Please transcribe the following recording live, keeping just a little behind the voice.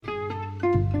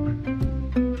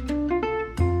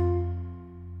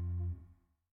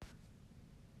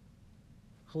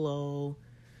Hello.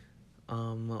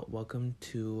 Welcome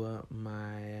to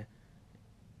my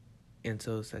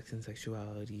Anto Sex and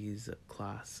Sexualities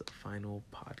class final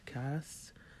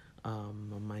podcast.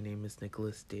 My name is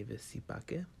Nicholas Davis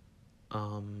Sipake.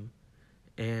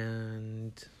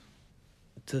 And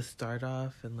to start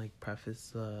off and preface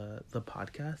the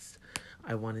podcast,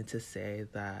 I wanted to say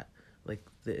that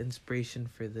the inspiration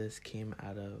for this came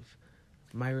out of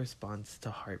my response to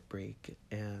heartbreak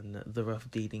and the rough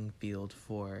dating field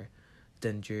for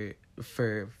gender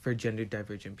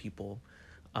divergent people,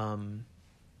 and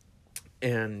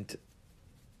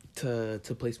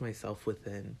to place myself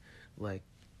within like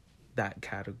that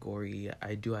category.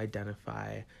 I do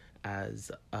identify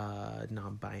as a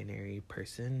non-binary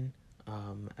person,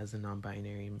 as a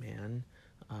non-binary man,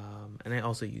 and I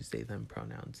also use they them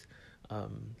pronouns,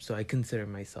 so I consider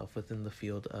myself within the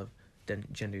field of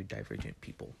gender divergent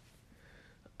people.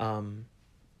 And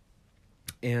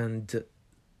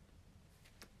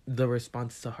the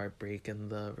response to heartbreak and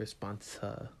the response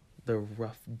to the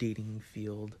rough dating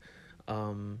field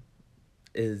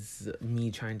is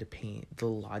me trying to paint the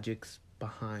logics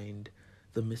behind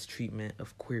the mistreatment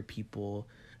of queer people,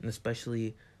 and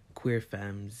especially queer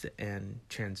femmes and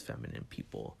trans feminine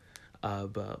people,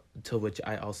 but to which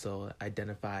I also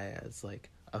identify as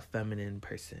a feminine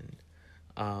person.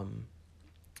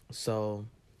 So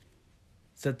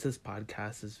since this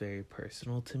podcast is very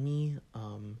personal to me,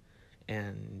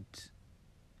 and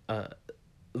a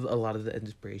lot of the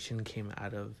inspiration came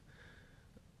out of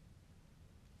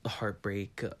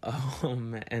heartbreak,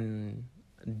 and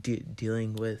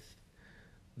dealing with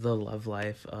the love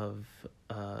life of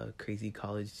a crazy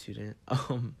college student,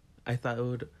 I thought it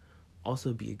would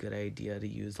also be a good idea to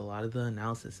use a lot of the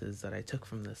analyses that I took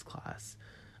from this class,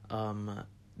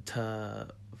 to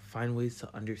find ways to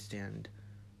understand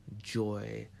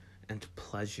joy and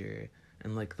pleasure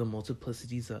and the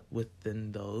multiplicities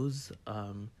within those,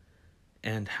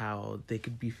 and how they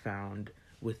could be found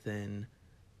within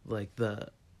the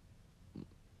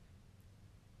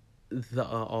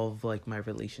all of my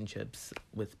relationships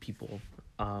with people,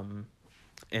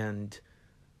 and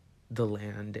the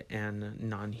land and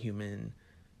non-human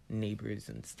neighbors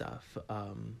and stuff,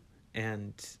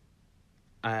 and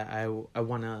I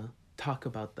want to talk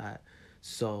about that,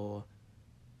 so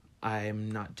I'm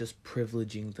not just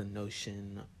privileging the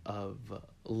notion of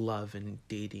love and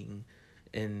dating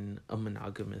in a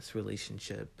monogamous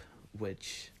relationship,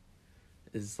 which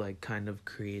is kind of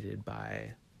created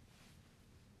by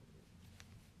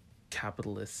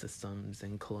capitalist systems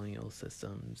and colonial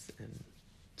systems and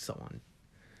so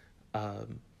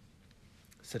on.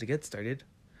 So to get started,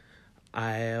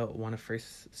 I want to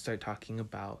first start talking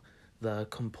about the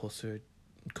compulsory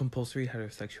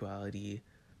heterosexuality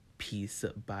piece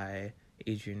by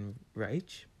Adrienne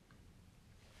Reich.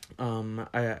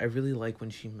 I really like when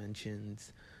she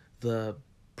mentions the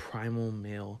primal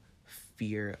male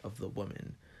fear of the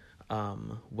woman,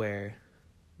 where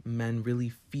men really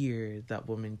fear that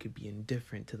women could be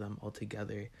indifferent to them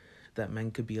altogether, that men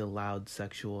could be allowed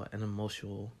sexual and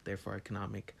emotional, therefore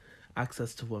economic,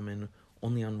 access to women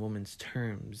only on women's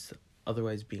terms,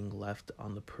 otherwise being left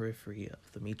on the periphery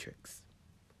of the matrix.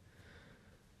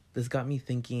 This got me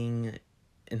thinking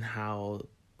in how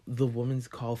the woman's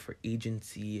call for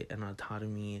agency and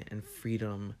autonomy and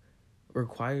freedom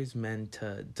requires men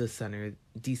to decenter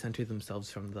themselves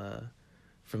from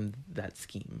that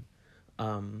scheme.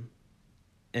 And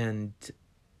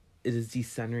it is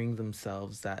decentering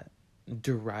themselves that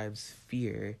derives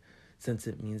fear, since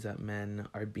it means that men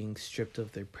are being stripped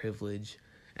of their privilege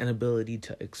and ability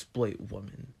to exploit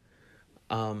women.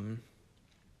 And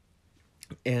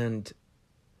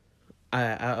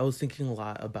I was thinking a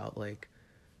lot about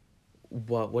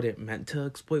what it meant to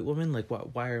exploit women,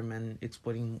 why are men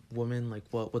exploiting women,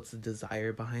 what's the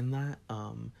desire behind that,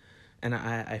 and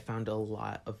I found a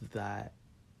lot of that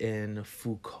in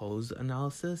Foucault's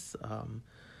analysis,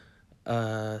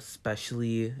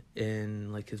 especially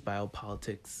in his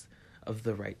biopolitics of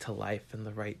the right to life and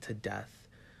the right to death,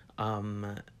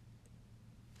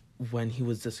 when he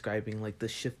was describing the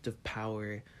shift of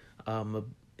power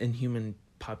in human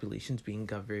populations being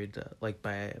governed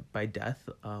by death,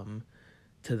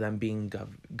 to them being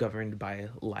governed by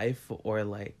life, or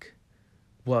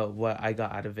what I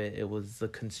got out of it, it was the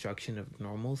construction of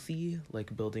normalcy,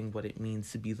 building what it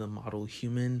means to be the model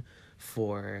human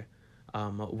for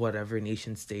whatever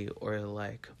nation state or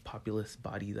populist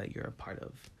body that you're a part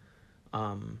of.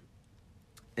 And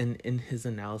in his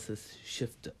analysis,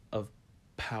 shift of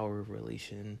power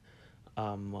relation,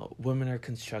 women are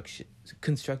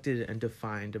constructed and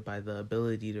defined by the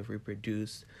ability to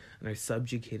reproduce, and are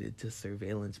subjugated to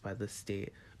surveillance by the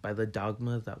state by the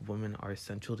dogma that women are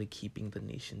essential to keeping the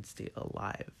nation state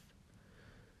alive.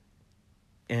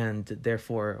 And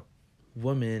therefore,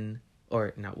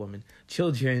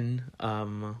 children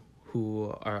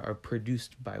who are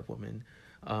produced by women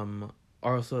are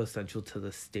also essential to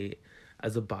the state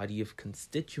as a body of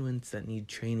constituents that need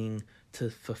training to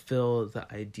fulfill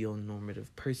the ideal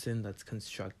normative person that's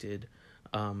constructed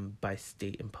by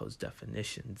state-imposed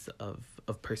definitions of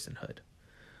personhood.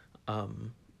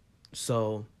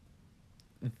 So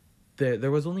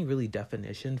there was only really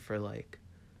definition for like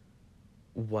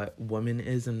what woman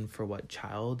is and for what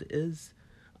child is,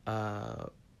 and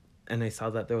I saw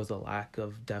that there was a lack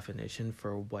of definition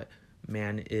for what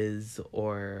man is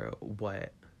or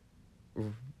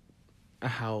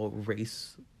how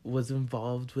race was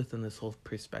involved within this whole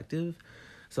perspective.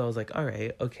 So I was like, all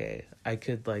right, okay, I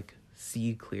could like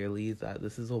see clearly that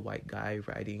this is a white guy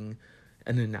writing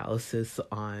an analysis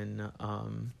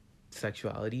on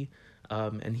sexuality,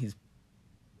 and he's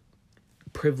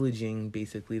privileging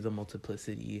basically the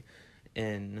multiplicity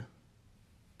in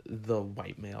the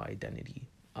white male identity.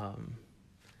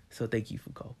 So thank you,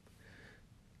 Foucault.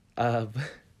 But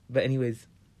anyways,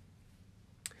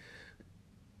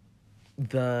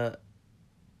 the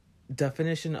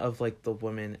definition of like the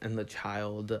woman and the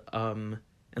child, and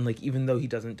like even though he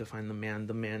doesn't define the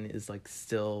man is like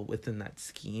still within that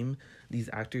scheme. These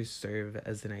actors serve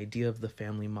as an idea of the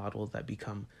family model that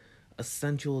become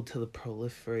essential to the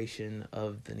proliferation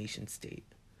of the nation state.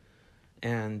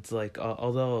 And like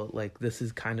although like this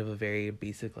is kind of a very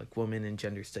basic like woman and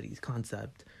gender studies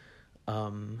concept,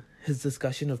 his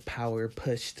discussion of power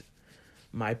pushed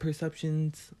my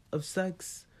perceptions of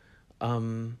sex,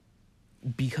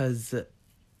 because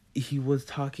he was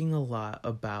talking a lot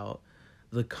about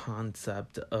the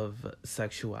concept of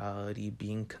sexuality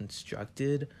being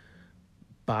constructed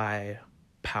by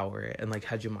power and like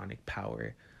hegemonic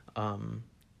power,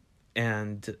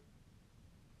 and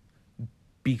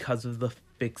because of the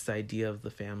fixed idea of the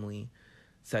family,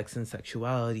 sex and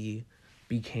sexuality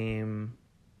became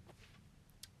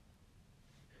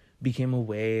a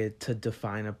way to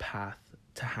define a path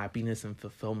to happiness and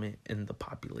fulfillment in the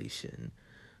population.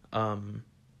 And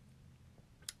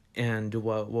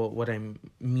what I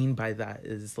mean by that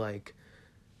is like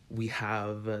we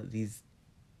have these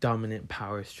dominant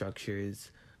power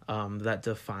structures that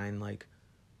define like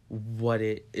what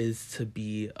it is to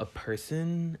be a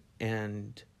person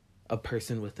and a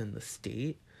person within the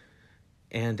state.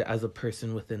 And as a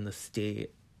person within the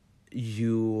state,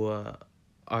 you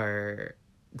are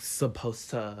supposed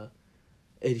to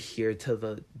adhere to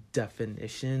the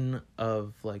definition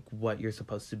of like what you're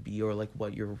supposed to be or like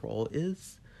what your role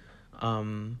is,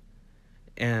 and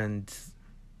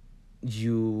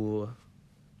you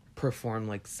perform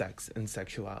like sex and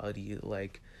sexuality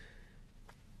like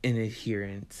in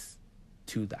adherence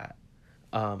to that.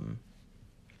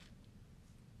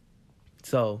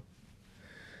 So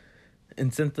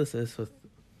in synthesis with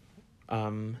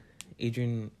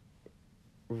Adrian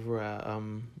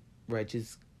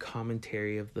Reich's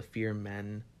commentary of the fear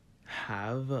men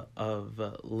have of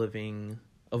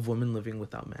women living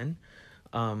without men,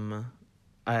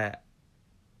 I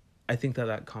think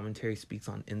that commentary speaks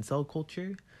on incel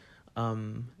culture,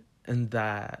 and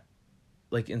that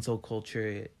like incel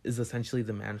culture is essentially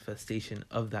the manifestation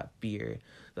of that fear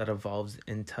that evolves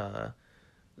into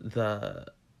the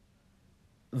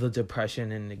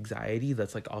depression and anxiety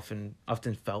that's like often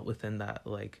felt within that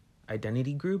like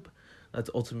identity group, that's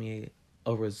ultimately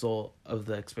a result of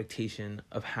the expectation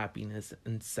of happiness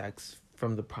and sex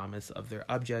from the promise of their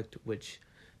object, which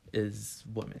is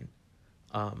women.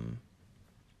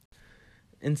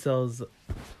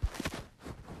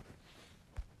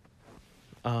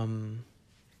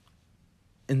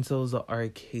 Incels are a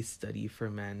case study for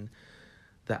men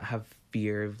that have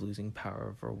fear of losing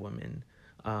power over women.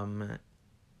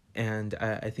 And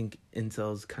I think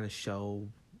incels kind of show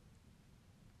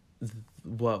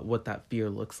what that fear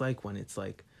looks like when it's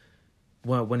like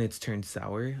when it's turned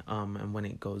sour, and when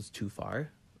it goes too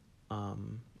far.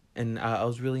 And I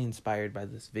was really inspired by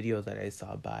this video that I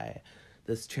saw by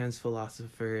this trans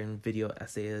philosopher and video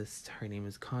essayist. Her name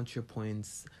is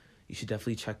ContraPoints. You should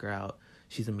definitely check her out.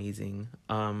 She's amazing.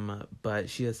 But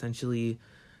she essentially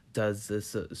does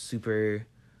this super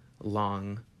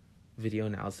long video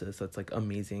analysis that's like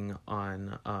amazing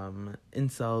on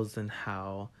incels and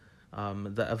how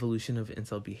the evolution of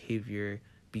incel behavior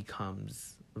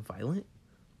becomes violent,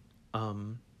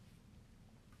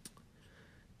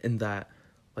 in that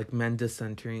like men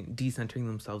decentering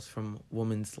themselves from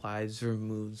women's lives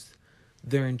removes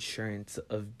their insurance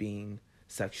of being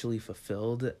sexually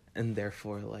fulfilled, and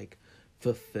therefore like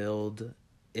fulfilled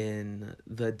in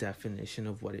the definition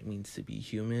of what it means to be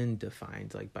human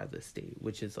defined like by the state,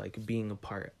 which is like being a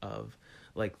part of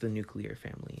like the nuclear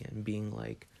family and being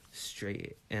like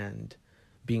straight and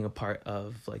being a part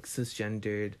of like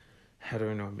cisgendered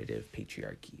heteronormative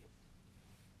patriarchy.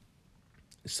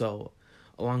 So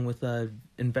along with the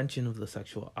invention of the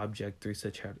sexual object through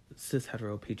cis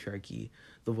heteropatriarchy,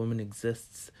 the woman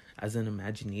exists as an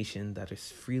imagination that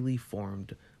is freely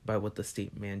formed by what the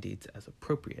state mandates as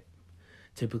appropriate,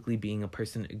 typically being a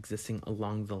person existing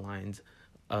along the lines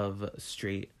of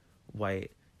straight,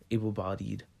 white,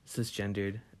 able-bodied,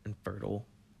 cisgendered, and fertile.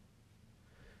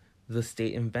 The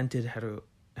state invented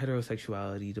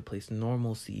heterosexuality to place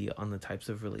normalcy on the types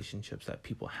of relationships that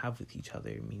people have with each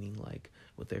other, meaning like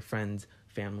with their friends,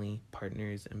 family,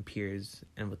 partners, and peers,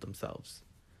 and with themselves.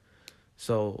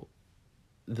 So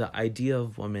the idea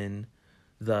of woman,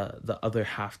 the other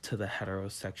half to the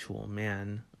heterosexual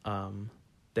man,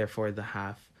 therefore the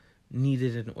half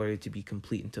needed in order to be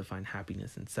complete and to find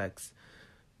happiness in sex,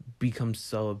 becomes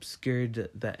so obscured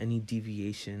that any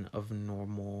deviation of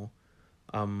normal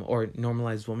or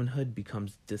normalized womanhood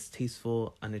becomes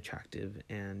distasteful, unattractive,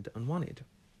 and unwanted.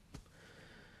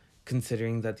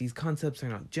 Considering that these concepts are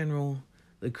not general,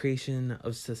 the creation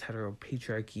of cis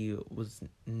heteropatriarchy was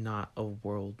not a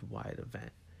worldwide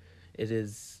event. It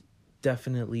is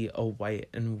definitely a white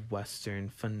and Western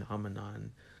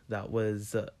phenomenon that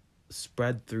was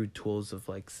spread through tools of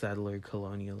like settler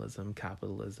colonialism,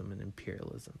 capitalism, and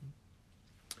imperialism.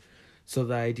 So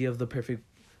the idea of the perfect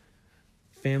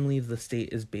family of the state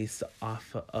is based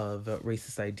off of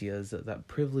racist ideas that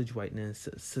privilege whiteness,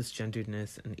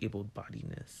 cisgenderedness, and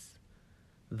able-bodiedness.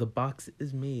 The box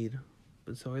is made,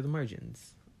 but so are the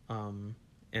margins. And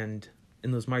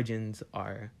in those margins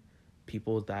are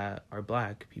people that are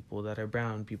black, people that are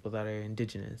brown, people that are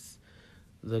indigenous,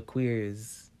 the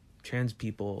queers, trans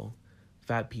people,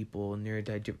 fat people,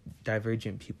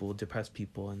 neurodivergent people, depressed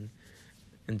people,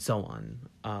 and so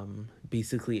on.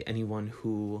 Basically anyone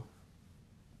who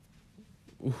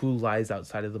lies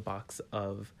outside of the box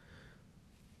of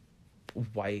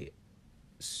white,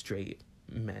 straight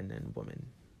men and women.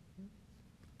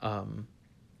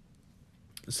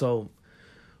 So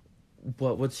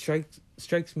what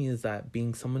strikes me is that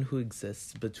being someone who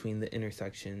exists between the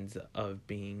intersections of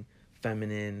being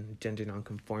feminine, gender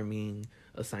nonconforming,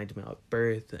 assigned male at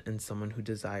birth, and someone who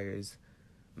desires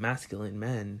masculine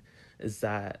men, is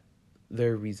that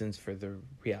there are reasons for the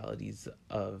realities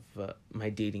of my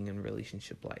dating and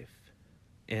relationship life.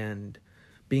 And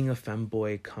being a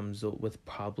femboy comes with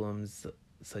problems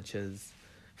such as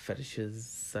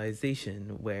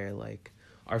fetishization, where like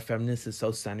our feminist is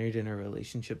so centered in our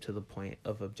relationship to the point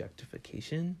of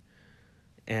objectification.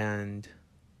 And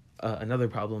another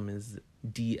problem is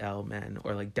DL men,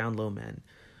 or like down low men,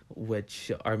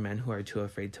 which are men who are too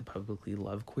afraid to publicly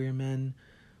love queer men,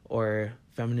 or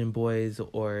feminine boys,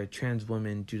 or trans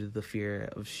women due to the fear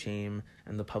of shame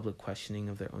and the public questioning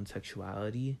of their own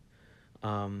sexuality.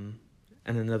 And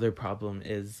another problem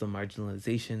is the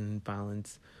marginalization and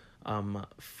violence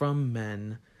from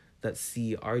men that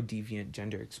see our deviant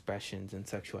gender expressions and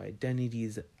sexual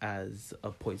identities as a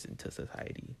poison to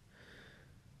society.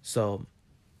 So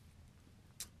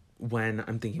when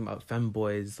I'm thinking about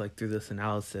femboys, like through this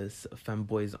analysis,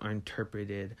 femboys are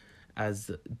interpreted as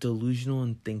delusional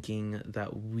in thinking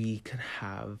that we could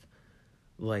have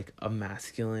like a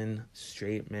masculine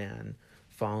straight man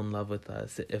fall in love with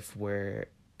us if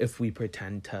we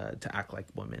pretend to act like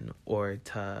women or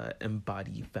to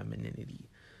embody femininity.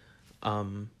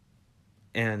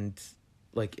 And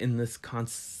like in this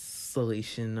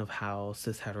constellation of how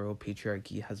cis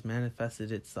heteropatriarchy has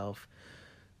manifested itself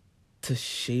to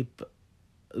shape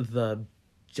the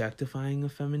objectifying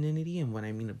of femininity, and when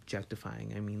I mean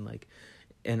objectifying, I mean like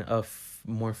in a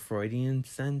more Freudian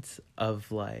sense of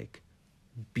like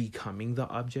becoming the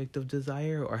object of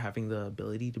desire or having the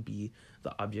ability to be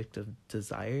the object of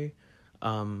desire.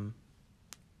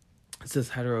 Cis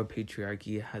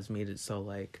heteropatriarchy has made it so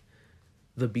like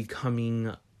the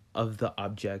becoming of the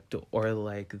object, or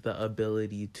like the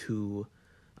ability to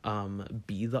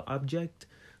be the object,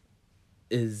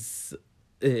 is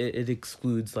it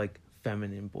excludes like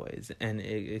feminine boys, and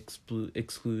it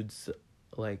excludes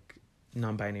like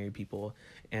non-binary people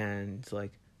and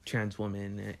like trans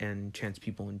women and trans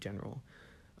people in general.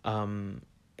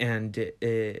 And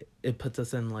it puts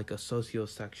us in like a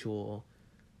sociosexual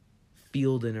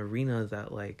field and arena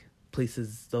that like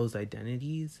places those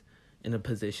identities in a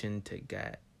position to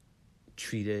get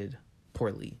treated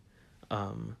poorly,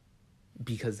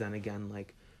 because then again,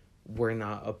 like, we're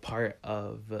not a part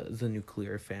of the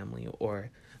nuclear family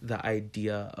or the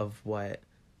idea of what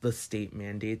the state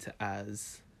mandates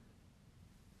as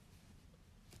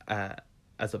a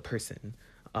person,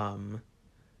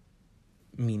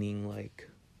 meaning like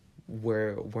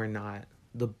we're not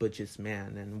the butchest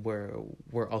man, and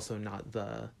we're also not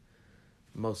the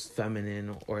most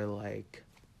feminine or like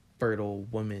fertile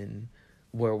woman,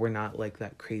 where we're not like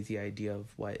that crazy idea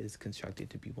of what is constructed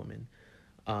to be woman.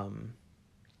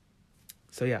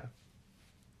 So yeah,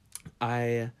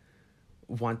 I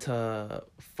want to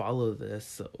follow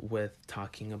this with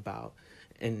talking about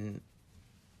an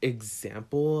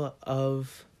example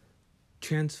of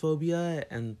transphobia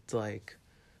and like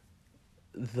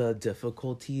the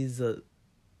difficulties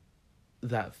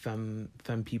that femme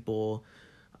people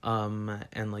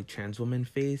and like trans women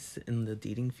face in the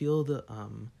dating field.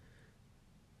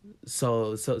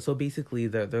 So basically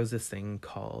there's this thing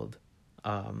called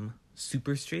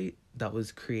Super Straight that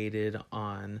was created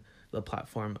on the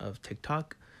platform of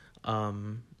TikTok.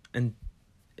 And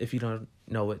if you don't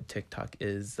know what TikTok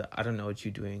is, I don't know what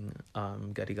you're doing,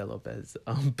 Gariga Lopez.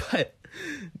 But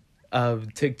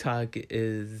TikTok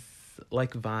is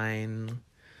like Vine,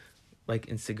 like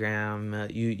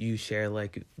Instagram. You share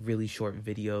like really short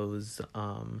videos.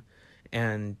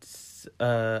 And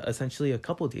essentially a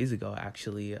couple of days ago,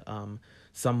 actually,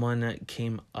 someone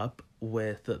came up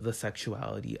with the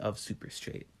sexuality of Super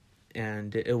Straight.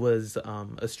 And it was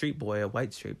a straight boy, a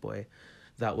white straight boy,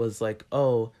 that was like,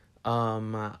 oh,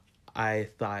 I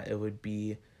thought it would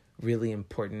be really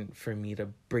important for me to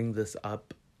bring this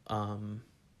up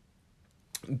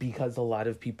because a lot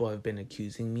of people have been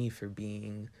accusing me for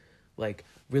being like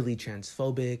really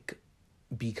transphobic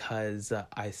because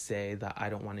I say that I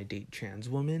don't want to date trans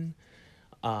women.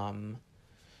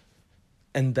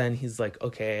 And then he's like,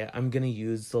 okay, I'm going to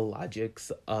use the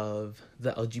logics of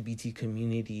the LGBT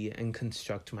community and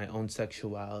construct my own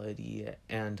sexuality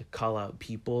and call out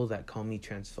people that call me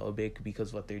transphobic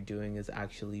because what they're doing is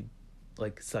actually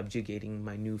like subjugating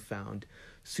my newfound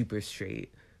super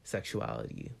straight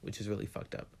sexuality, which is really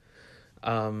fucked up.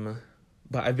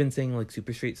 But I've been saying like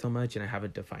super straight so much and I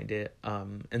haven't defined it.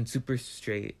 And super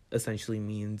straight essentially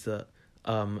means a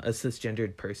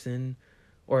cisgendered person.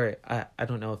 Or I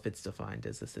don't know if it's defined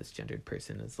as a cisgendered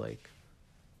person. It's like,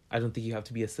 I don't think you have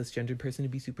to be a cisgendered person to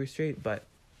be super straight, but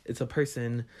it's a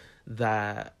person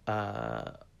that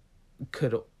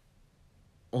could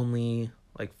only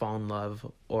like fall in love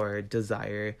or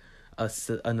desire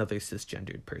another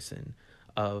cisgendered person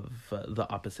of the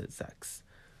opposite sex.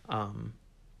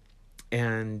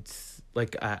 And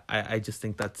like I just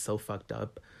think that's so fucked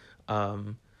up.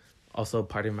 Also,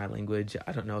 pardon my language.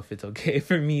 I don't know if it's okay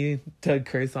for me to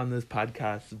curse on this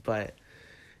podcast, but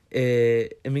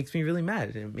it makes me really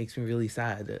mad. It makes me really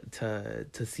sad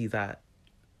to see that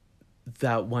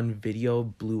one video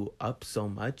blew up so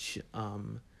much.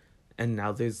 And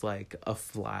now there's like a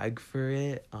flag for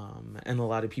it. And a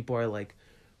lot of people are like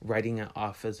writing it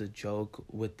off as a joke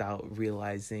without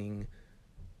realizing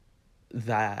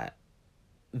that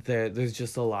there's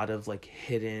just a lot of like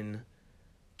hidden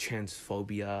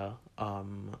transphobia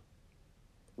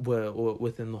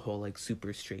within the whole like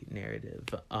super straight narrative,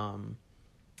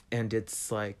 and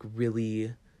it's like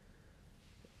really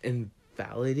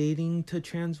invalidating to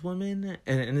trans women,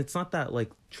 and it's not that like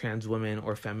trans women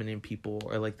or feminine people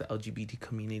or like the LGBT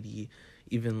community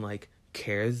even like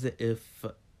cares if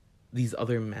these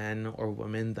other men or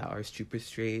women that are super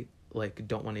straight like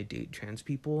don't want to date trans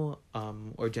people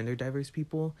or gender diverse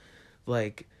people.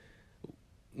 Like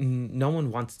no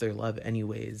one wants their love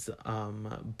anyways,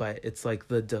 but it's like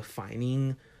the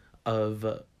defining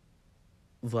of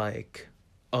like,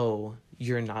 oh,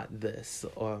 you're not this,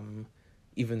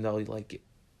 even though like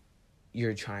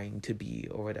you're trying to be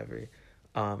or whatever.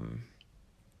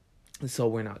 So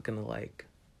we're not gonna like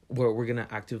we're gonna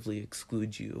actively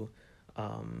exclude you.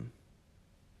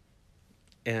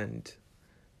 And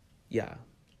yeah,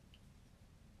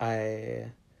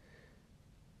 I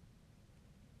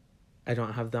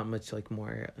don't have that much like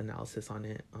more analysis on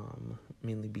it,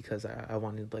 mainly because I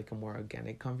wanted like a more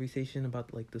organic conversation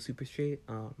about like the super straight.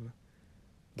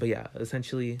 But yeah,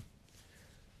 essentially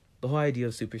the whole idea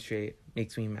of super straight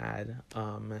makes me mad,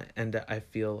 and I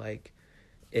feel like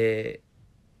it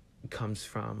comes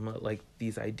from like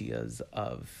these ideas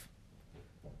of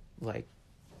like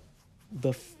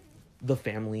the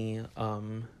family,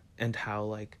 and how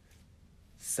like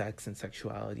sex and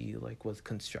sexuality like was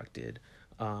constructed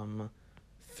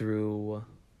through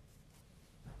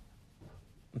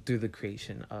the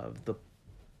creation of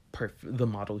the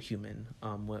model human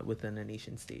within a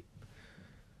nation state.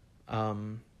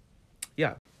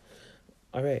 Yeah.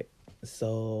 All right.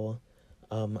 So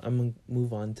I'm gonna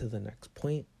move on to the next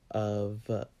point of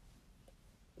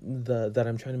that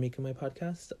I'm trying to make in my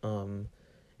podcast.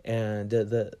 And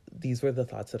these were the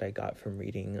thoughts that I got from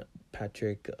reading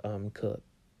Patrick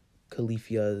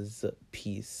Califia's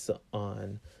piece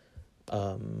on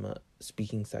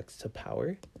speaking sex to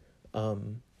power.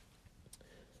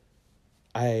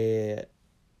 I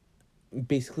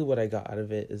basically what I got out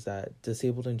of it is that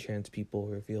disabled and trans people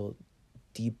reveal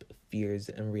deep fears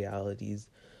and realities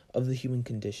of the human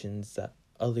conditions that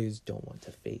others don't want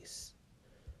to face.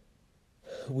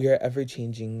 We are ever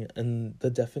changing, and the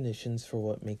definitions for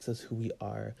what makes us who we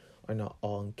are not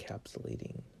all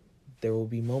encapsulating. There will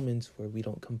be moments where we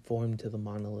don't conform to the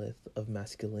monolith of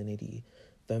masculinity,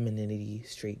 femininity,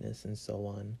 straightness, and so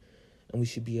on. And we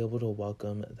should be able to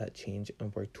welcome that change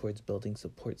and work towards building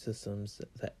support systems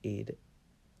that aid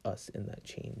us in that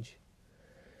change.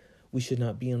 We should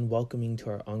not be unwelcoming to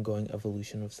our ongoing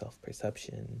evolution of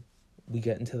self-perception. We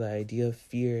get into the idea of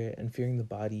fear and fearing the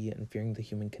body and fearing the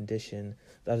human condition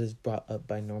that is brought up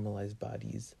by normalized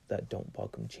bodies that don't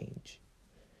welcome change.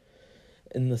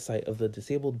 In the sight of the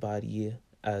disabled body,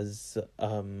 as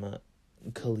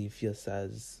Califia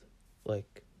says,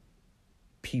 like,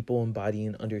 people embody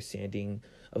an understanding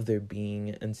of their being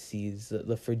and sees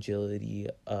the fragility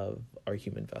of our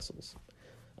human vessels.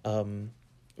 And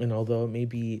although it may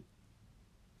be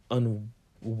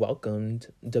unwelcomed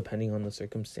depending on the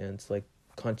circumstance, like,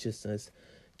 consciousness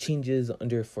changes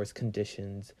under forced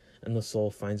conditions and the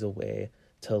soul finds a way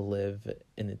to live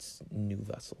in its new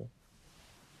vessel.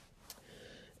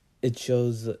 It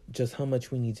shows just how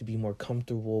much we need to be more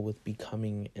comfortable with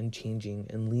becoming and changing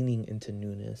and leaning into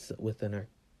newness within our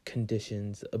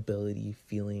conditions, ability,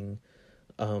 feeling,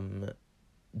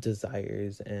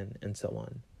 desires, and so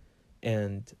on.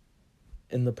 And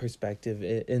in the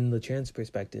trans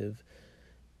perspective,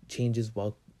 change is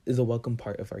a welcome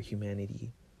part of our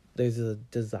humanity. There's a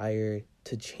desire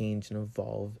to change and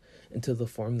evolve into the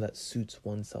form that suits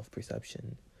one's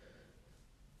self-perception.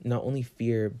 Not only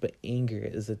fear, but anger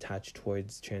is attached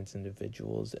towards trans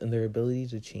individuals and their ability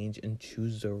to change and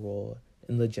choose their role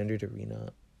in the gendered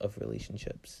arena of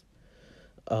relationships.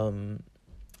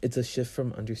 It's a shift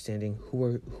from understanding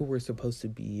who we're supposed to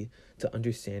be to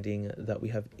understanding that we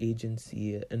have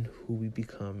agency, and who we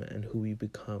become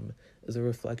is a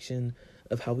reflection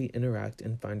of how we interact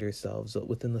and find ourselves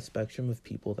within the spectrum of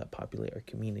people that populate our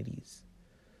communities.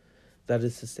 That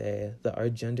is to say that our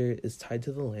gender is tied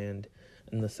to the land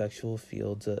and the sexual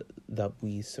fields that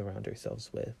we surround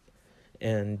ourselves with.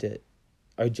 And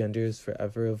our gender is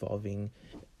forever evolving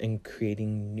and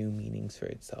creating new meanings for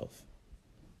itself.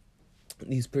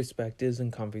 These perspectives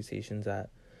and conversations that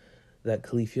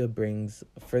Califia brings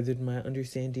furthered my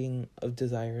understanding of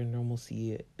desire and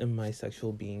normalcy in my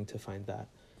sexual being, to find that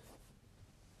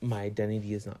my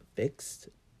identity is not fixed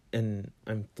and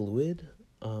I'm fluid.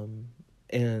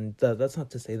 And that's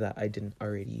not to say that I didn't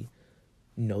already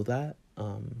know that.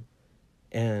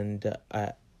 And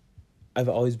I've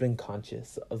always been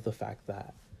conscious of the fact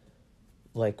that,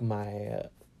 like, my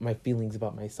feelings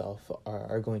about myself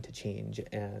are going to change,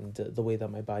 and the way that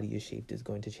my body is shaped is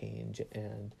going to change,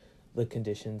 and the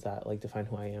conditions that, like, define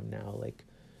who I am now, like,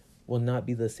 will not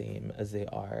be the same as they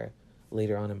are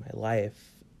later on in my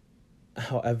life.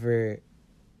 However,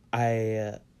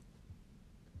 I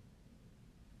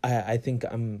think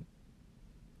I'm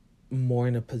more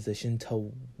in a position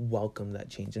to welcome that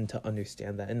change and to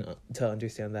understand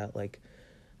that, like,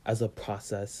 as a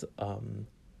process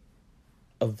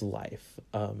of life.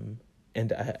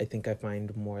 And I think I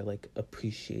find more, like,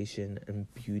 appreciation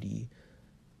and beauty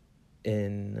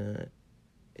in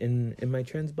my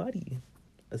trans body,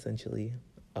 essentially.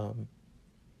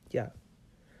 Yeah.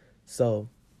 So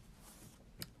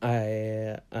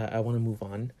I want to move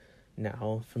on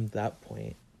now from that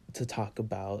point to talk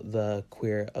about the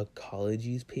Queer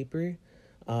Ecologies paper.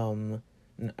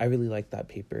 I really like that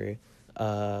paper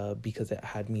because it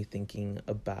had me thinking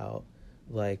about,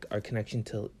 like, our connection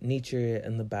to nature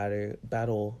and the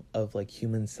battle of, like,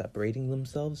 humans separating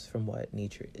themselves from what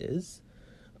nature is.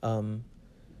 And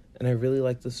I really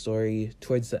like the story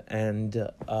towards the end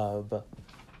of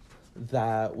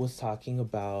that was talking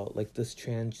about, like, this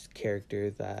trans character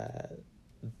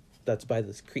that's by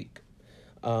this creek.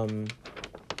 And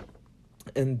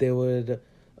they would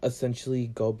essentially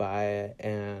go by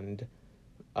and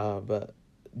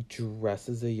dress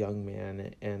as a young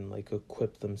man and, like,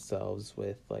 equip themselves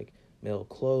with, like, male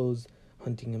clothes,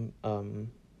 hunting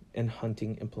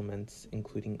implements,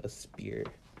 including a spear.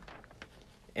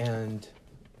 And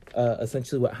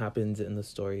essentially what happens in the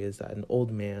story is that an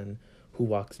old man who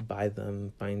walks by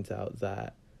them finds out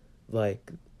that,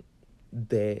 like,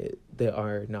 they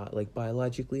are not, like,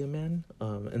 biologically a man,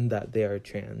 and that they are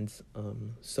trans.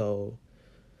 So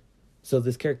So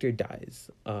this character dies,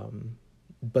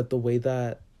 but the way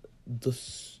that the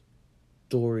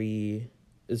story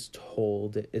is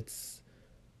told, it's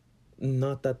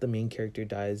not that the main character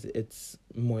dies, it's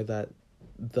more that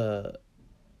the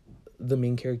the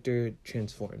main character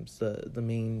transforms. The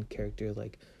main character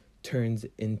like turns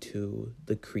into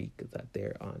the creek that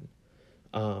they're on.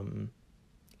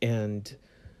 And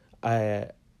I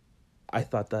I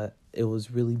thought that it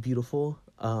was really beautiful.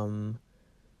 And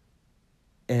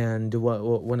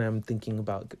when I'm thinking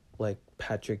about like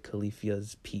Patrick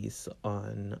Khalifia's piece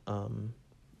on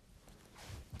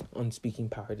speaking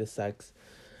power to sex,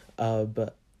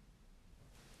 but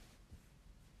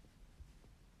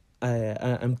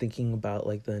I'm thinking about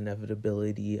like the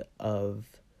inevitability of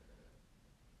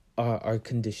our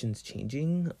conditions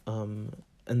changing,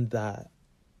 and that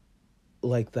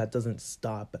like that doesn't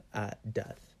stop at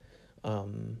death,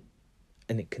 and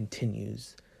it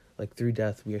continues. Like through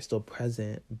death, we are still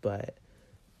present, but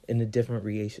in a different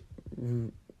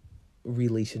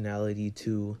relationality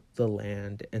to the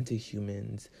land and to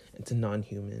humans and to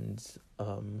non-humans,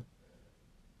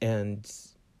 and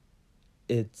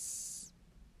it's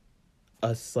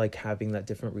us like having that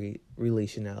different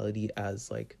relationality as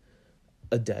like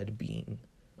a dead being,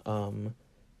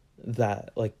 that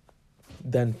like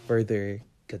then further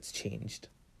gets changed.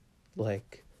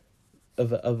 Like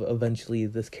eventually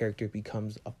this character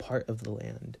becomes a part of the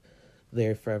land.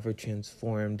 They're forever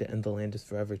transformed, and the land is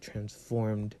forever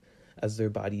transformed as their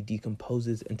body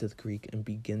decomposes into the creek and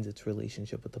begins its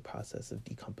relationship with the process of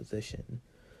decomposition.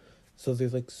 So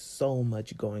there's like so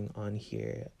much going on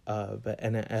here, but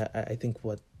I think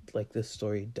what like this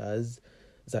story does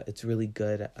is that it's really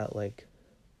good at like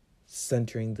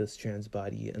centering this trans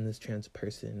body and this trans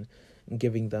person and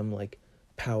giving them like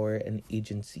power and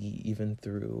agency even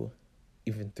through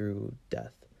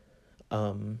death.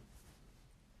 um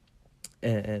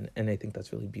and I think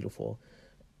that's really beautiful.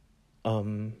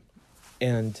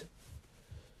 And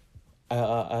I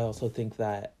also think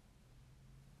that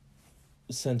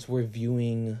since we're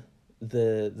viewing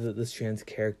this trans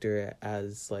character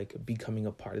as like becoming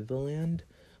a part of the land,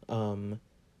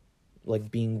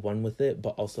 like being one with it,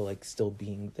 but also like still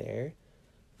being there,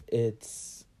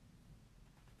 it's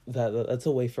that's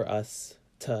a way for us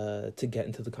to get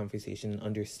into the conversation and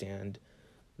understand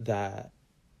that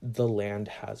the land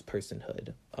has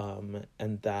personhood,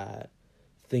 and that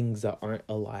things that aren't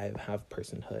alive have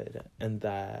personhood, and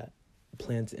that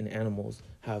plants and animals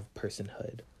have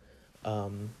personhood.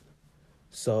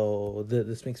 So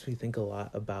this makes me think a lot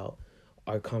about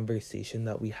our conversation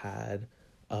that we had.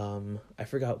 I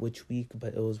forgot which week,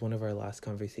 but it was one of our last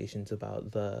conversations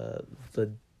about the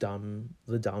dom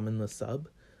and the sub.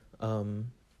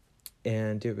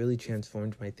 And it really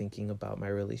transformed my thinking about my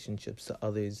relationships to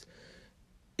others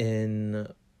in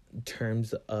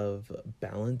terms of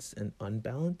balance and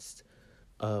unbalanced.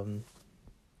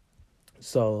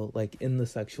 So like in the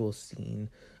sexual scene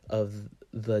of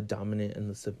the dominant and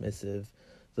the submissive,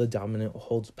 the dominant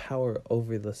holds power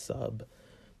over the sub,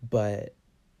 but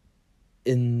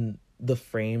in the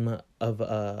frame of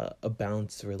a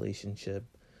balanced relationship,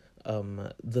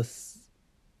 the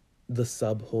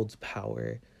sub holds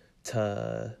power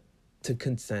to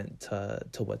consent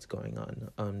to what's going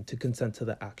on, to consent to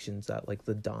the actions that like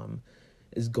the dom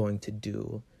is going to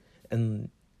do, and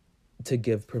to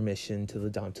give permission to the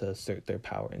dom to assert their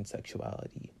power and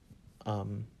sexuality.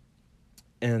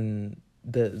 And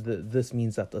this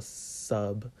means that the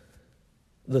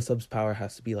sub's power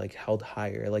has to be like held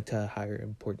higher, like to a higher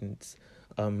importance,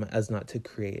 as not to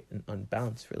create an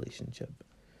unbalanced relationship.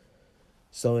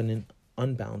 So in an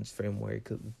unbalanced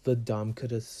framework, the dom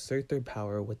could assert their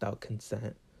power without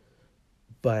consent,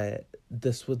 but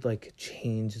this would like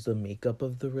change the makeup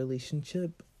of the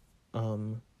relationship,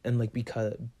 and like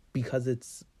because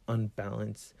it's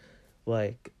unbalanced,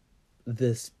 like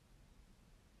this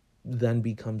then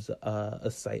becomes a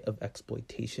site of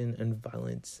exploitation and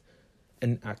violence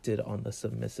enacted on the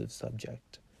submissive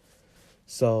subject.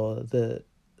 So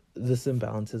this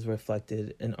imbalance is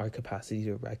reflected in our capacity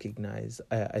to recognize,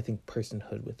 I think,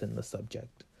 personhood within the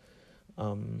subject.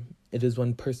 It is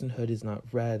when personhood is not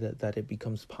read that it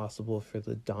becomes possible for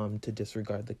the dom to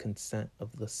disregard the consent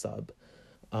of the sub.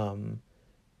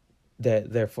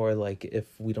 That therefore, like,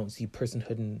 if we don't see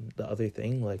personhood in the other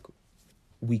thing, like,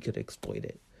 we could exploit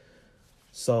it.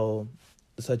 So,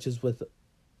 such as with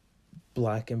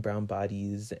Black and brown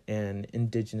bodies and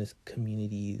indigenous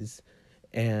communities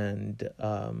and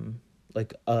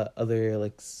like other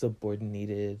like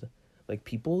subordinated like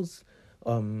peoples,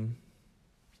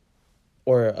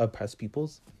 or oppressed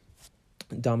peoples,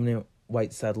 dominant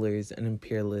white settlers and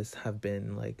imperialists have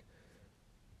been like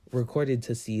recorded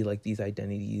to see like these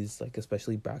identities, like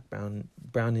especially brown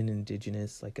and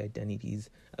indigenous like identities,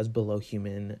 as below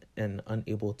human and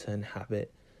unable to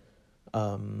inhabit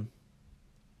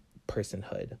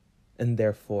personhood. And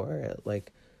therefore,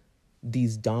 like,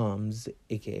 these doms,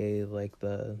 aka like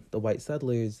the white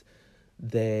settlers,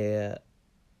 they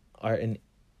are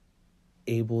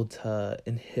able to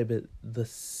inhibit the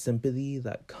sympathy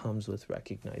that comes with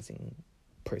recognizing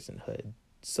personhood.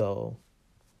 So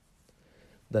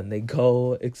then they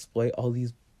go exploit all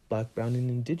these black, brown, and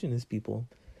indigenous people.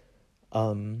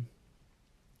 And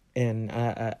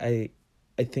I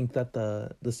think that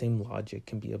the same logic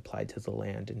can be applied to the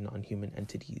land and non-human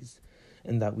entities,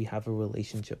 and that we have a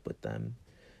relationship with them.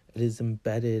 It is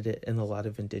embedded in a lot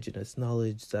of indigenous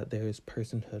knowledge that there is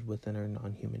personhood within our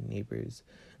non-human neighbors,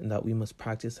 and that we must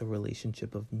practice a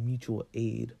relationship of mutual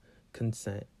aid,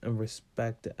 consent, and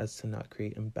respect as to not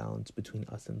create imbalance between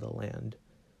us and the land.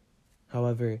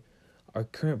 However, our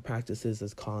current practices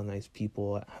as colonized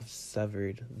people have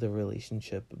severed the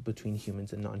relationship between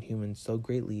humans and non-humans so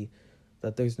greatly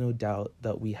that there's no doubt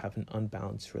that we have an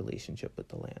unbalanced relationship with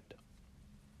the land.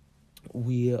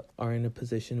 We are in a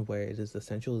position where it is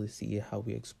essential to see how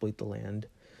we exploit the land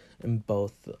in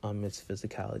both its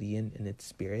physicality and in its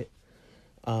spirit.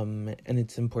 And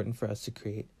it's important for us to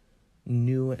create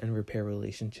new and repair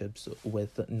relationships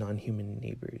with non-human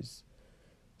neighbors.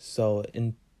 So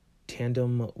in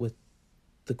tandem with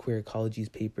the Queer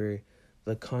Ecologies paper,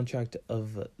 the contract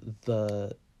of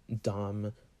the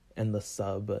dom and the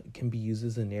sub can be used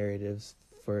as a narrative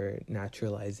for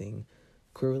naturalizing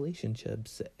queer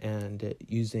relationships and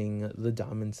using the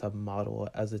dom and sub model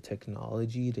as a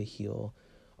technology to heal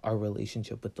our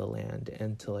relationship with the land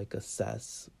and to like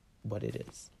assess what it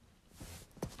is.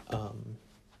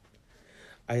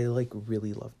 I like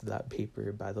really loved that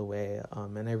paper, by the way,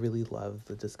 and I really loved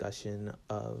the discussion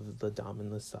of the dom and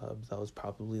the sub. That was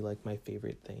probably like my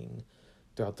favorite thing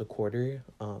throughout the quarter,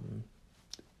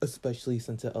 especially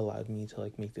since it allowed me to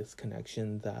like make this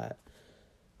connection that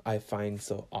I find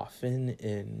so often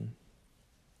in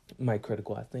my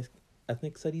critical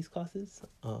ethnic studies classes.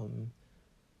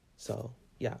 So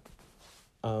yeah.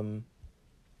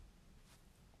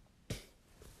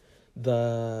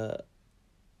 The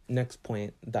next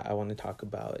point that I want to talk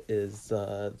about is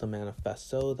the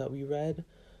manifesto that we read,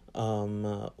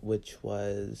 which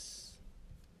was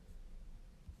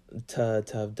to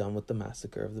have done with the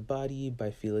Massacre of the Body by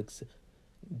Felix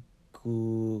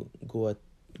Guattari.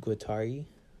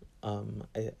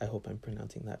 I hope I'm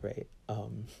pronouncing that right.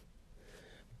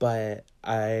 But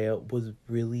I was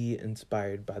really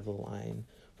inspired by the line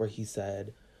where he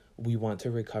said, "We want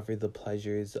to recover the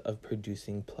pleasures of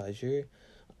producing pleasure,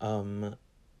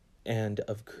 and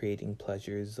of creating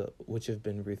pleasures which have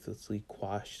been ruthlessly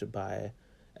quashed by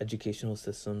educational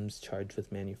systems charged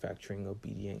with manufacturing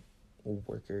obedient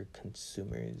worker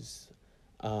consumers."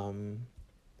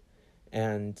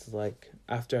 And like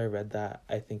after I read that,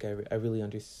 I think I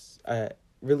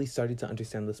really started to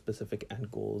understand the specific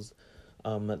end goals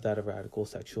that a radical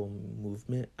sexual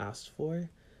movement asked for,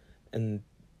 and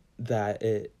that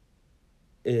it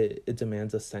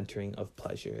demands a centering of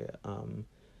pleasure,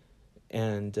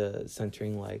 and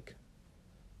centering like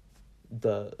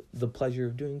the pleasure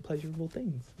of doing pleasurable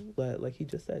things, like he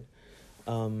just said.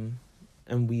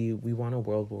 And we want a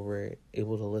world where we're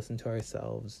able to listen to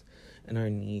ourselves and our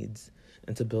needs,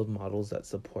 and to build models that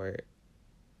support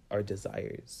our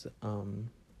desires, and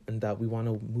that we want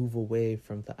to move away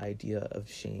from the idea of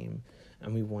shame,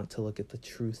 and we want to look at the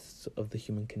truths of the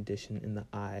human condition in the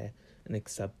eye and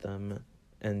accept them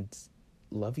and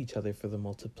love each other for the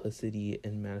multiplicity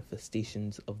and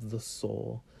manifestations of the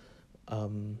soul,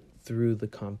 through the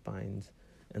confines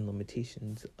and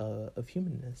limitations of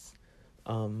humanness.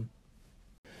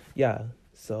 Yeah,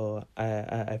 so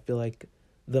I feel like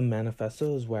the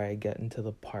manifesto is where I get into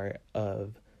the part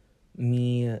of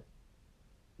me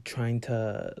trying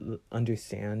to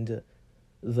understand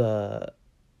the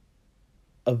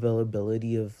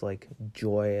availability of like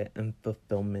joy and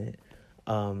fulfillment,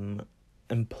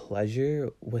 and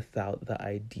pleasure without the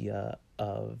idea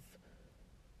of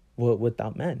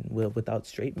without men, without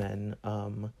straight men,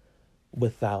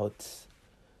 without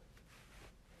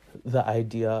the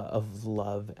idea of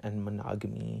love and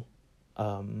monogamy,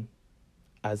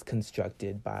 as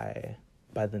constructed by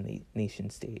the nation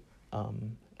state.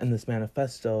 And this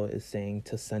manifesto is saying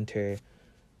to center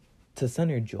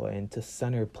joy and to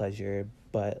center pleasure,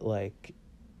 but like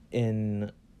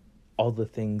in all the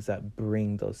things that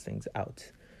bring those things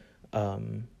out.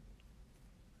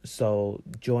 So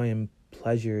joy and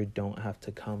pleasure don't have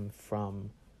to come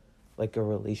from like a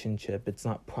relationship. It's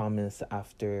not promised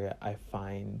after I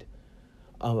find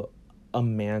a a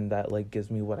man that like gives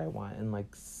me what I want and like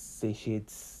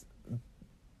satiates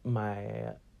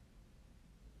my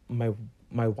my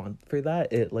my want for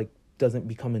that, it like doesn't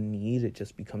become a need, it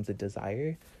just becomes a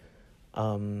desire.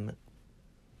 um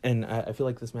and I feel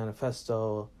like this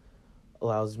manifesto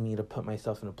allows me to put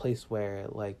myself in a place where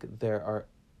like there are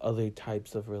other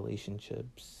types of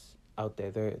relationships out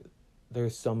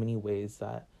there's so many ways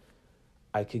that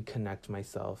I could connect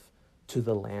myself to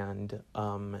the land,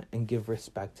 and give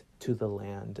respect to the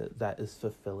land that is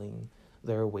fulfilling.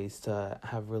 There are ways to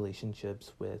have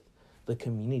relationships with the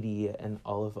community and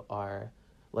all of our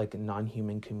like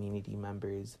non-human community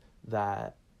members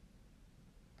that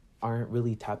aren't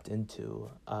really tapped into.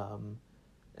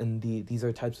 And these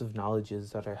are types of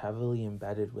knowledges that are heavily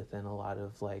embedded within a lot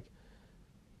of like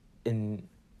in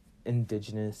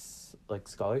indigenous like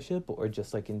scholarship or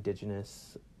just like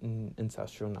indigenous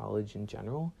ancestral knowledge in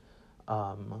general.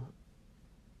 um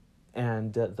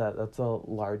and that's a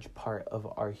large part of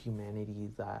our humanity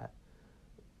that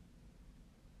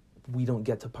we don't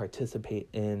get to participate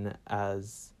in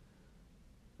as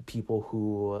people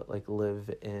who like live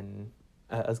in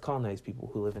as colonized people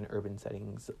who live in urban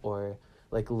settings or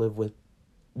like live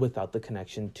without the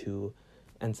connection to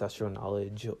ancestral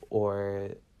knowledge or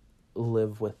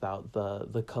live without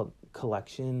the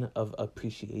collection of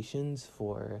appreciations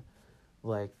for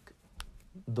like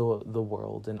the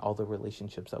world and all the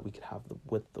relationships that we could have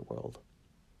with the world.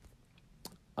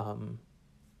 um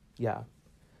yeah,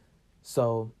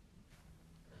 so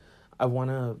I want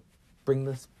to bring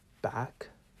this back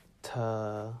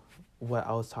to what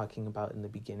I was talking about in the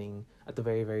beginning, at the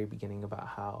very very beginning, about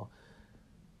how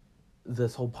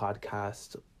this whole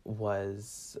podcast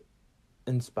was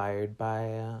inspired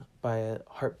by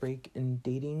heartbreak in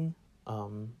dating.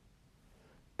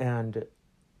 And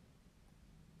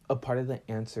a part of the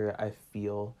answer I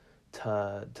feel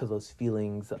to those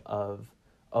feelings of,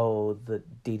 oh, the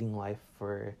dating life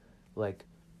for like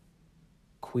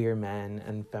queer men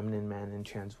and feminine men and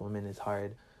trans women is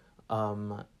hard.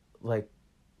 Like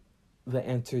the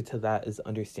answer to that is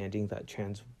understanding that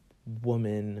trans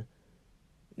women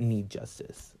need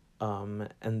justice.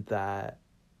 And that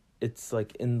it's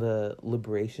like in the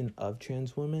liberation of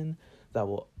trans women that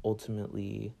will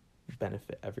ultimately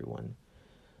benefit everyone.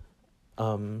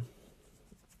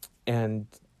 And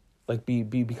like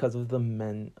because of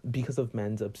because of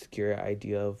men's obscure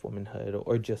idea of womanhood,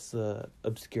 or just the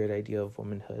obscured idea of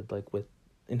womanhood like with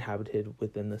inhabited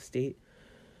within the state,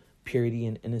 purity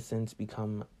and innocence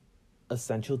become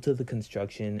essential to the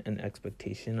construction and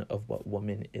expectation of what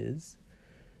woman is.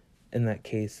 In that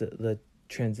case, the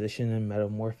transition and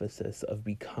metamorphosis of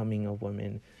becoming a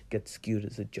woman gets skewed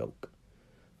as a joke.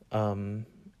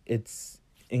 It's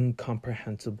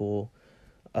incomprehensible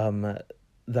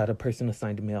that a person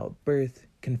assigned male at birth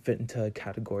can fit into a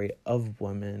category of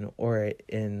woman or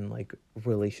in like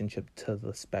relationship to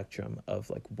the spectrum of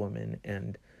like woman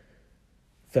and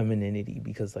femininity,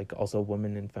 because like also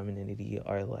woman and femininity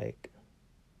are like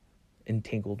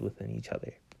entangled within each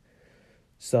other.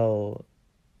 So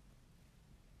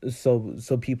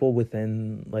people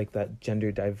within like that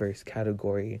gender diverse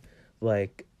category,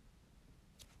 like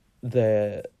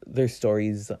their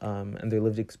stories and their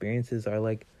lived experiences are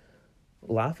like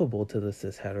laughable to the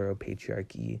cis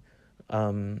heteropatriarchy.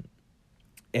 And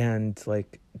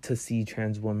like to see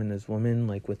trans women as women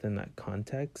like within that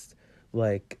context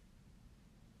like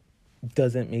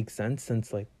doesn't make sense,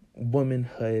 since like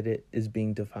womanhood is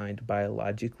being defined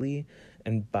biologically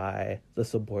and by the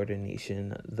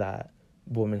subordination that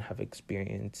women have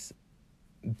experienced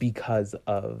because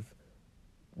of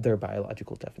their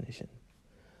biological definition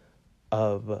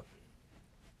of.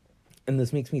 And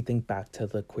this makes me think back to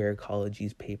the Queer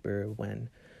Ecologies paper when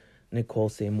Nicole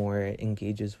Seymour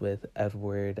engages with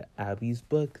Edward Abbey's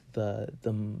book, the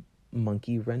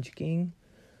Monkey Wrench Gang,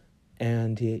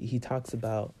 and he talks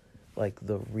about like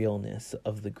the realness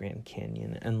of the Grand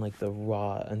Canyon and like the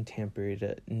raw,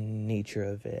 untampered nature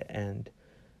of it, and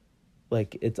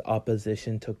like its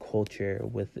opposition to culture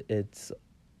with its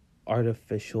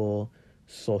artificial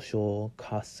social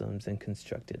costumes and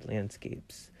constructed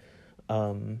landscapes.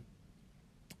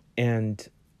 And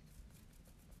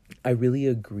I really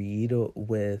agreed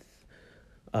with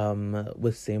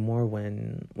Seymour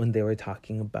when they were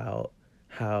talking about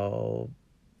how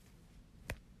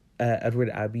Edward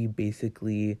Abbey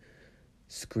basically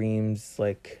screams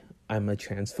like, I'm a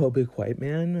transphobic white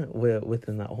man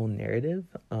within that whole narrative,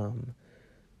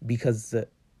 because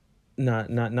not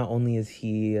only is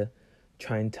he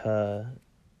trying to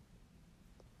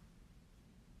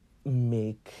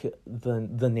make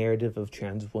the narrative of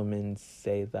trans women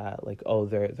say that, like, oh,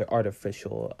 they're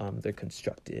artificial, they're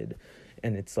constructed,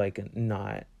 and it's like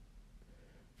not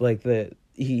like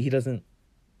he doesn't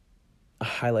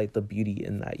highlight the beauty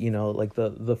in that, like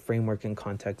the framework and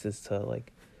context is to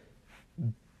like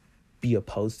be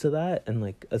opposed to that and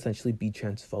like essentially be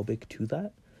transphobic to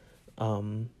that.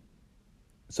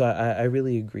 So I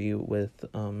really agree with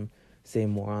say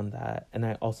more on that, and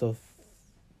I also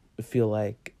feel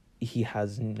like he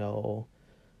has no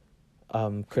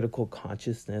critical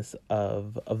consciousness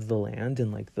of the land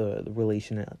and like the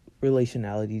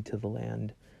relationality to the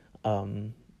land,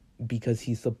 because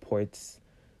he supports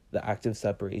the active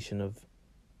separation of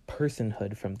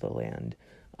personhood from the land,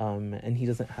 and he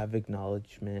doesn't have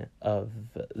acknowledgement of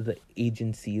the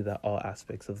agency that all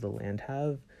aspects of the land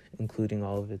have, including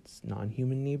all of its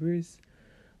non-human neighbors,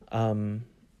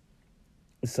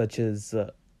 such as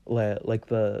like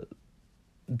the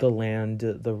land,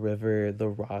 the river, the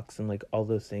rocks, and like all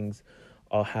those things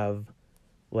all have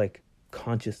like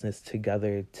consciousness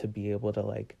together to be able to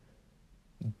like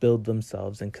build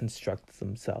themselves and construct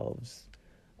themselves.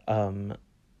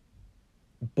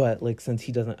 But like since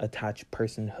he doesn't attach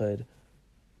personhood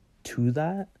to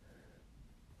that,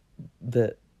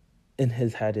 that in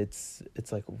his head it's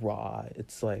like raw,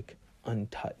 it's like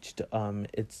untouched,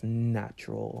 it's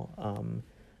natural,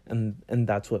 and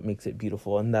that's what makes it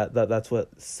beautiful, and that's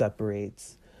what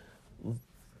separates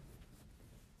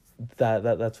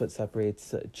that's what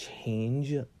separates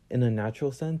change in a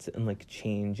natural sense and like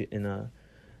change in a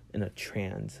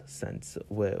trans sense,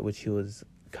 which he was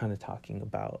kind of talking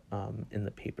about in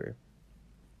the paper.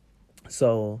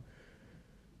 So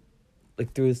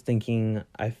like through his thinking,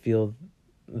 I feel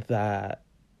that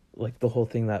like the whole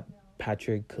thing that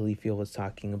Patrick Khalifa was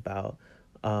talking about,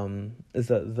 is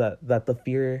that the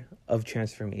fear of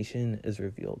transformation is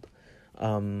revealed,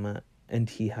 and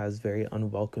he has very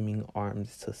unwelcoming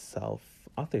arms to self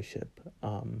authorship.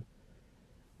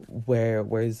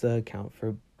 Where's the account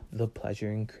for the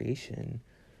pleasure in creation?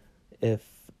 If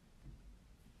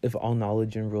all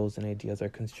knowledge and rules and ideas are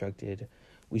constructed,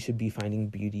 we should be finding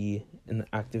beauty in the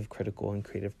active, critical, and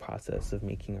creative process of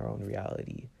making our own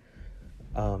reality.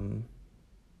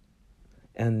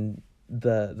 And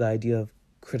the idea of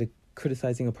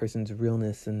criticizing a person's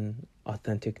realness and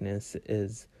authenticness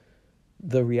is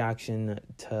the reaction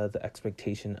to the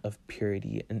expectation of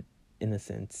purity and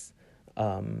innocence.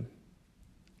 And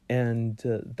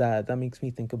that makes me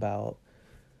think about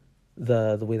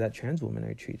the way that trans women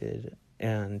are treated,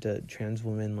 and trans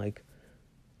women like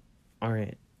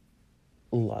aren't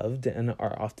loved and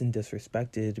are often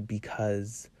disrespected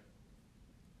because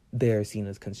they are seen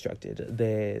as constructed.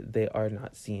 They are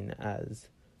not seen as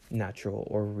natural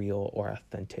or real or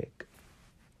authentic,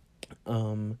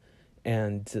 and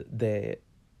they're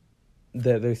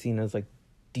seen as like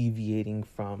deviating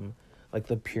from like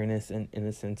the pureness and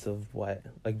innocence of what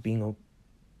like being a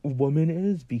woman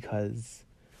is, because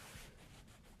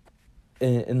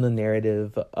in the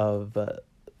narrative of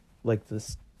like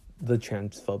the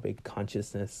transphobic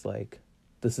consciousness, like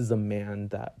this is a man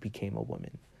that became a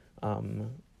woman,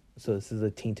 so this is a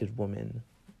tainted woman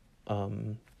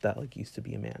that like used to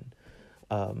be a man,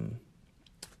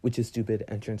 which is stupid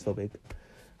and transphobic.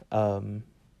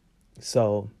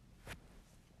 So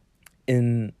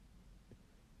in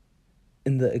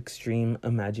the extreme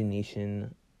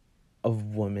imagination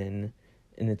of woman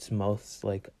in its most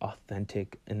like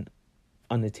authentic and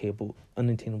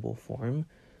unattainable form,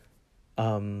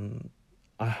 a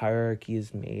hierarchy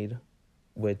is made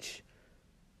which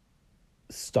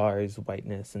stars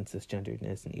whiteness and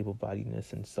cisgenderedness and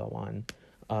able-bodiedness and so on,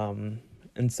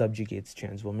 and subjugates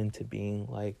trans women to being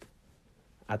like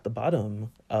at the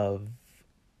bottom of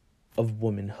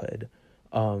womanhood.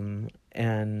 And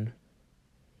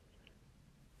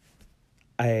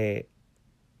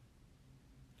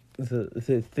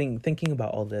thinking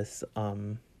about all this,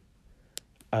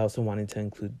 I also wanted to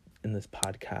include in this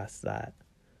podcast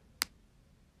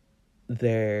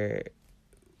that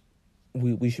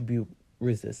we should be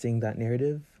resisting that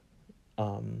narrative,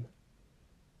 and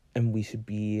we should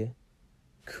be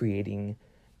creating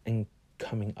and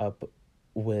coming up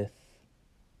with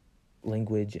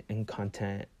language and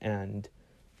content and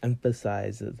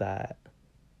emphasize that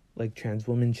like trans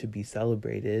women should be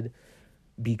celebrated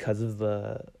because of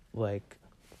the like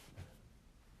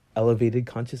elevated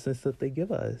consciousness that they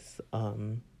give us,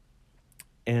 and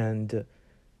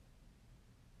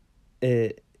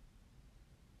the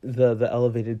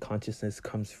elevated consciousness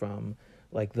comes from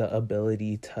like the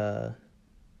ability to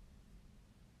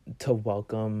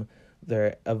welcome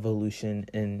their evolution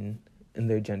in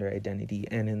their gender identity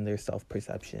and in their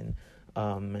self-perception,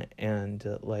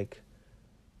 and like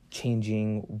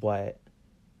changing what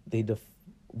they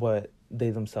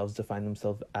themselves define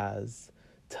themselves as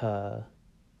to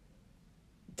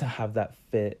have that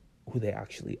fit who they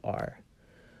actually are.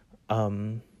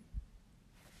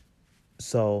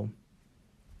 So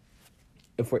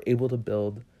if we're able to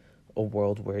build a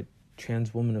world where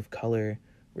trans women of color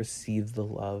receive the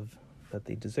love that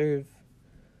they deserve,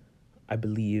 I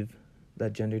believe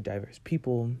that gender diverse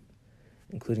people,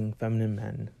 including feminine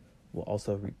men, will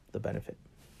also reap the benefit.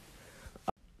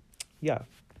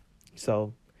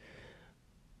 So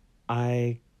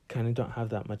I kind of don't have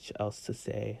that much else to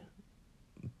say,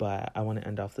 but I want to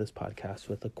end off this podcast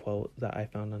with a quote that I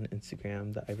found on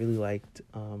Instagram that I really liked,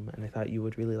 and I thought you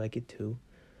would really like it too.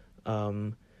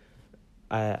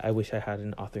 I wish I had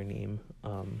an author name,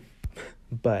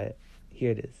 but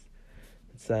here it is.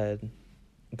 It said,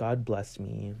 "God blessed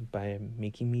me by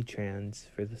making me trans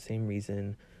for the same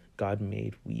reason God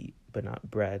made wheat but not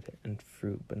bread and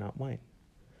fruit but not wine,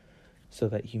 so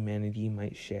that humanity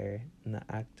might share in the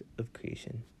act of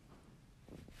creation."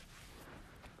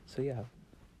 So yeah,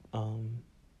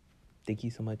 thank you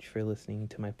so much for listening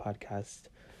to my podcast,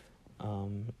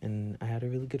 and I had a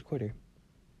really good quarter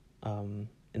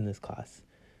in this class.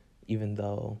 Even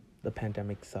though the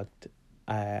pandemic sucked,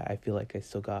 I feel like I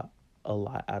still got a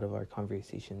lot out of our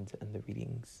conversations and the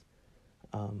readings.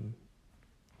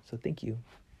 So thank you.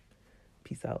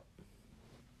 Peace out.